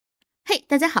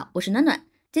大家好，我是暖暖，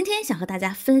今天想和大家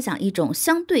分享一种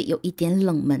相对有一点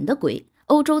冷门的龟——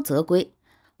欧洲泽龟。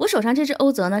我手上这只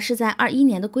欧泽呢，是在21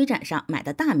年的龟展上买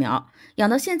的大苗，养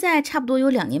到现在差不多有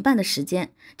2年半的时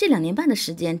间。这2年半的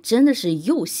时间真的是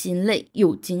又心累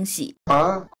又惊喜。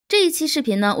这一期视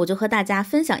频呢，我就和大家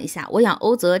分享一下我养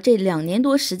欧泽这2年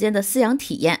多时间的饲养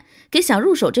体验，给想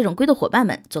入手这种龟的伙伴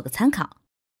们做个参考。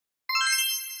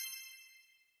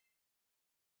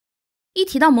一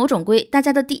提到某种龟，大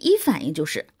家的第一反应就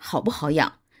是好不好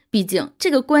养，毕竟这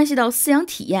个关系到饲养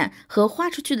体验和花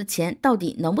出去的钱到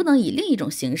底能不能以另一种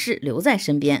形式留在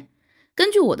身边。根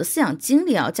据我的饲养经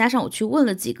历加上我去问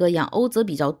了几个养欧泽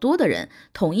比较多的人，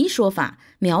统一说法，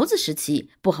苗子时期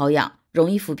不好养，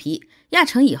容易腐皮，亚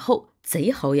成以后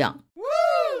贼好养。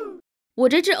我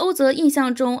这只欧泽印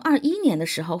象中21年的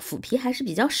时候腐皮还是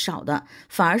比较少的，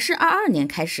反而是22年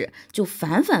开始就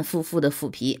反反复复的腐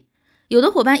皮。有的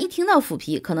伙伴一听到腐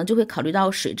皮可能就会考虑到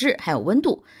水质还有温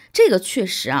度，这个确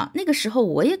实那个时候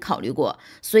我也考虑过，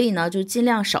所以呢就尽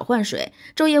量少换水，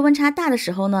昼夜温差大的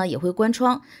时候呢也会关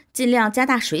窗，尽量加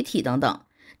大水体等等。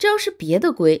这要是别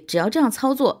的龟，只要这样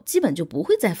操作基本就不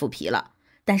会再腐皮了，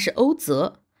但是欧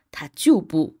泽它就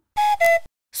不。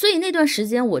所以那段时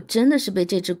间我真的是被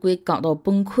这只龟搞到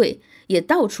崩溃，也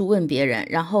到处问别人，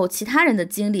然后其他人的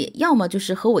经历要么就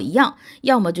是和我一样，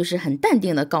要么就是很淡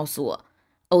定的告诉我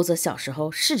欧泽小时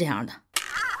候是这样的。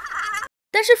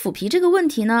但是腐皮这个问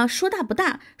题呢，说大不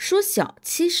大，说小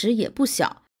其实也不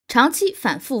小。长期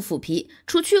反复腐皮，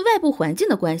除去外部环境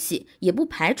的关系，也不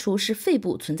排除是肺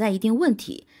部存在一定问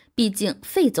题，毕竟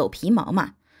肺走皮毛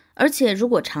嘛。而且如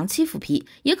果长期腐皮，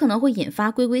也可能会引发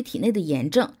龟体内的炎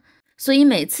症。所以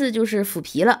每次就是腐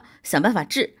皮了，想办法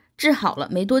治，治好了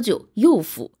没多久又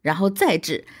腐，然后再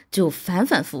治，就反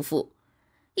反复复。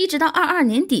一直到22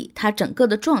年底，它整个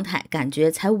的状态感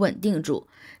觉才稳定住。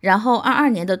然后22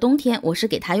年的冬天，我是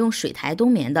给它用水苔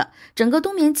冬眠的，整个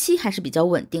冬眠期还是比较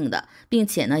稳定的，并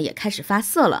且呢也开始发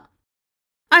色了。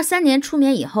23年出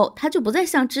眠以后，它就不再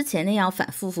像之前那样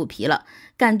反复腐皮了，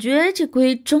感觉这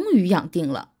龟终于养定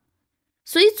了。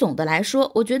所以总的来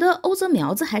说，我觉得欧泽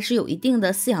苗子还是有一定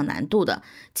的饲养难度的，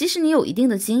即使你有一定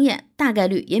的经验，大概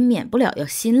率也免不了要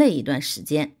心累一段时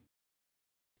间。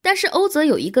但是欧泽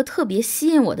有一个特别吸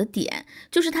引我的点，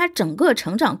就是它整个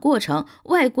成长过程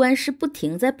外观是不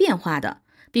停在变化的。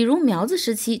比如苗子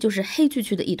时期就是黑黢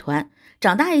黢的一团，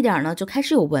长大一点呢就开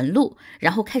始有纹路，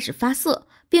然后开始发色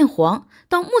变黄，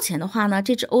到目前的话呢，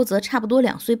这只欧泽差不多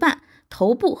2岁半，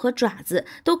头部和爪子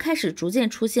都开始逐渐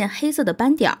出现黑色的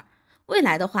斑点，未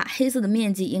来的话黑色的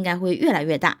面积应该会越来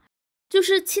越大。就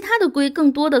是其他的龟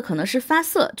更多的可能是发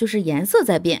色，就是颜色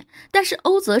在变，但是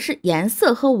欧泽是颜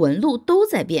色和纹路都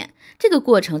在变，这个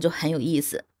过程就很有意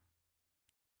思。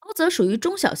欧泽属于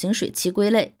中小型水栖龟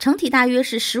类，成体大约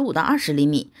是15到20厘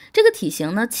米，这个体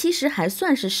型呢其实还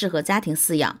算是适合家庭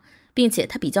饲养，并且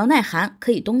它比较耐寒，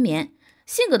可以冬眠。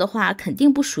性格的话肯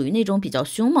定不属于那种比较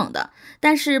凶猛的，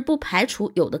但是不排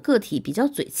除有的个体比较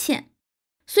嘴欠。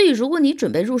所以如果你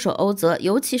准备入手欧泽，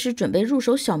尤其是准备入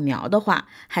手小苗的话，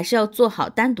还是要做好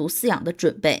单独饲养的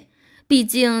准备。毕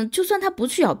竟就算它不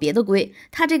去咬别的龟，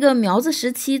它这个苗子时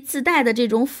期自带的这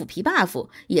种腐皮 buff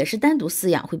也是单独饲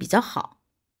养会比较好。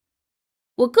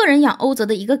我个人养欧泽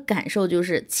的一个感受就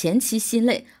是前期心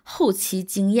累，后期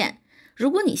惊艳。如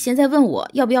果你现在问我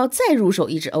要不要再入手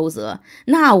一只欧泽，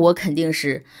那我肯定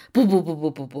是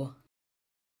不。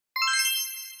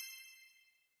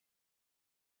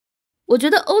我觉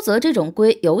得欧泽这种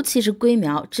龟，尤其是龟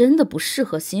苗，真的不适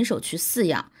合新手去饲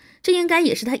养，这应该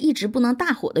也是它一直不能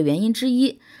大火的原因之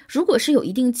一。如果是有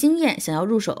一定经验想要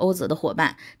入手欧泽的伙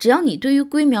伴，只要你对于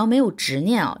龟苗没有执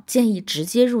念建议直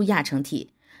接入亚成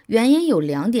体。原因有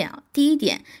2点第一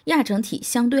点，亚成体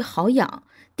相对好养。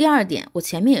第二点，我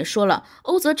前面也说了，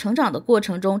欧泽成长的过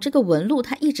程中，这个纹路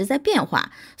它一直在变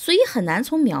化，所以很难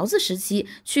从苗子时期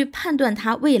去判断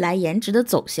它未来颜值的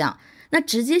走向。那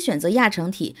直接选择亚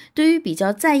成体，对于比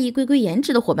较在意龟颜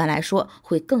值的伙伴来说，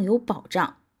会更有保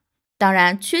障。当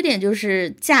然，缺点就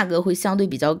是价格会相对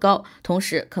比较高，同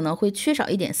时可能会缺少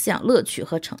一点饲养乐趣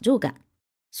和成就感。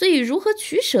所以如何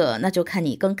取舍，那就看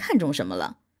你更看重什么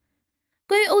了。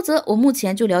关于欧泽，我目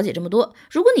前就了解这么多。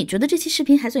如果你觉得这期视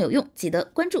频还算有用，记得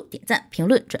关注、点赞、评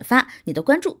论、转发，你的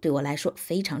关注对我来说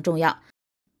非常重要。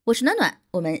我是暖暖，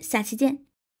我们下期见。